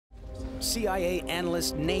CIA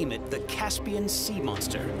analysts name it the Caspian Sea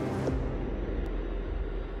Monster.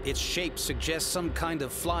 Its shape suggests some kind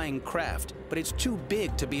of flying craft, but it's too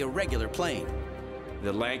big to be a regular plane.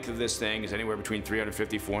 The length of this thing is anywhere between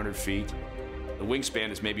 350, 400 feet. The wingspan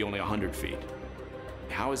is maybe only 100 feet.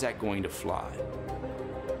 How is that going to fly?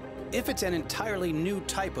 If it's an entirely new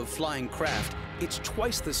type of flying craft, it's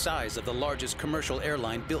twice the size of the largest commercial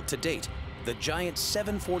airline built to date, the giant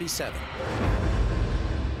 747.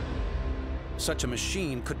 Such a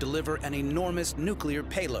machine could deliver an enormous nuclear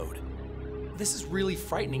payload. This is really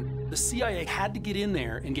frightening. The CIA had to get in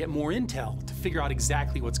there and get more intel to figure out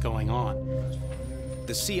exactly what's going on.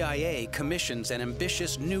 The CIA commissions an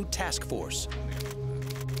ambitious new task force.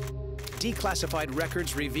 Declassified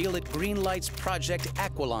records reveal it greenlights Project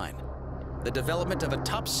Aquiline, the development of a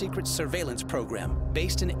top-secret surveillance program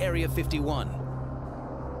based in Area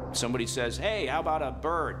 51. Somebody says, hey, how about a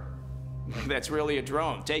bird? That's really a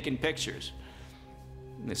drone, taking pictures.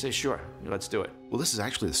 And they say, sure, let's do it. Well, this is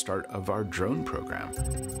actually the start of our drone program.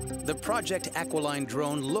 The Project Aquiline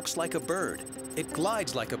drone looks like a bird. It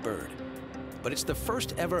glides like a bird. But it's the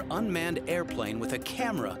first ever unmanned airplane with a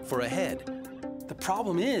camera for a head. The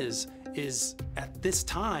problem is at this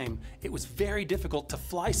time, it was very difficult to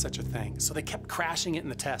fly such a thing, so they kept crashing it in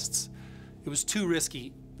the tests. It was too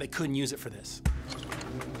risky. They couldn't use it for this.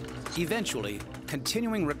 Eventually,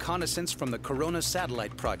 continuing reconnaissance from the Corona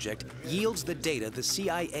satellite project yields the data the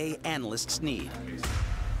CIA analysts need.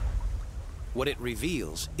 What it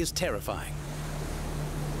reveals is terrifying.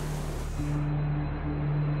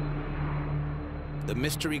 The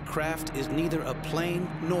mystery craft is neither a plane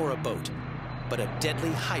nor a boat, but a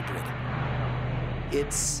deadly hybrid.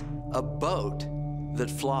 It's a boat that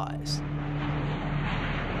flies.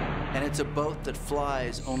 And it's a boat that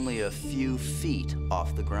flies only a few feet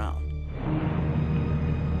off the ground.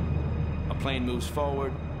 A plane moves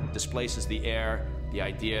forward, displaces the air. The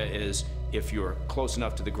idea is if you're close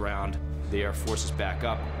enough to the ground, the air forces back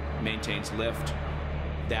up, maintains lift.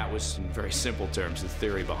 That was, in very simple terms, the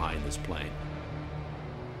theory behind this plane.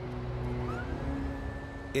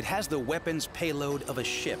 It has the weapons payload of a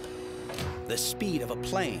ship, the speed of a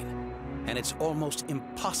plane, and it's almost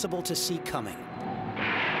impossible to see coming.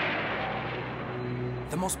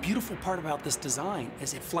 The most beautiful part about this design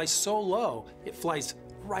is it flies so low, it flies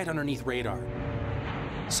right underneath radar.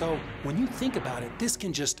 So when you think about it, this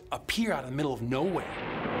can just appear out of the middle of nowhere.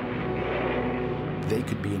 They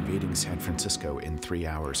could be invading San Francisco in 3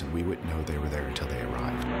 hours, and we wouldn't know they were there until they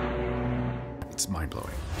arrived. It's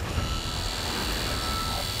mind-blowing.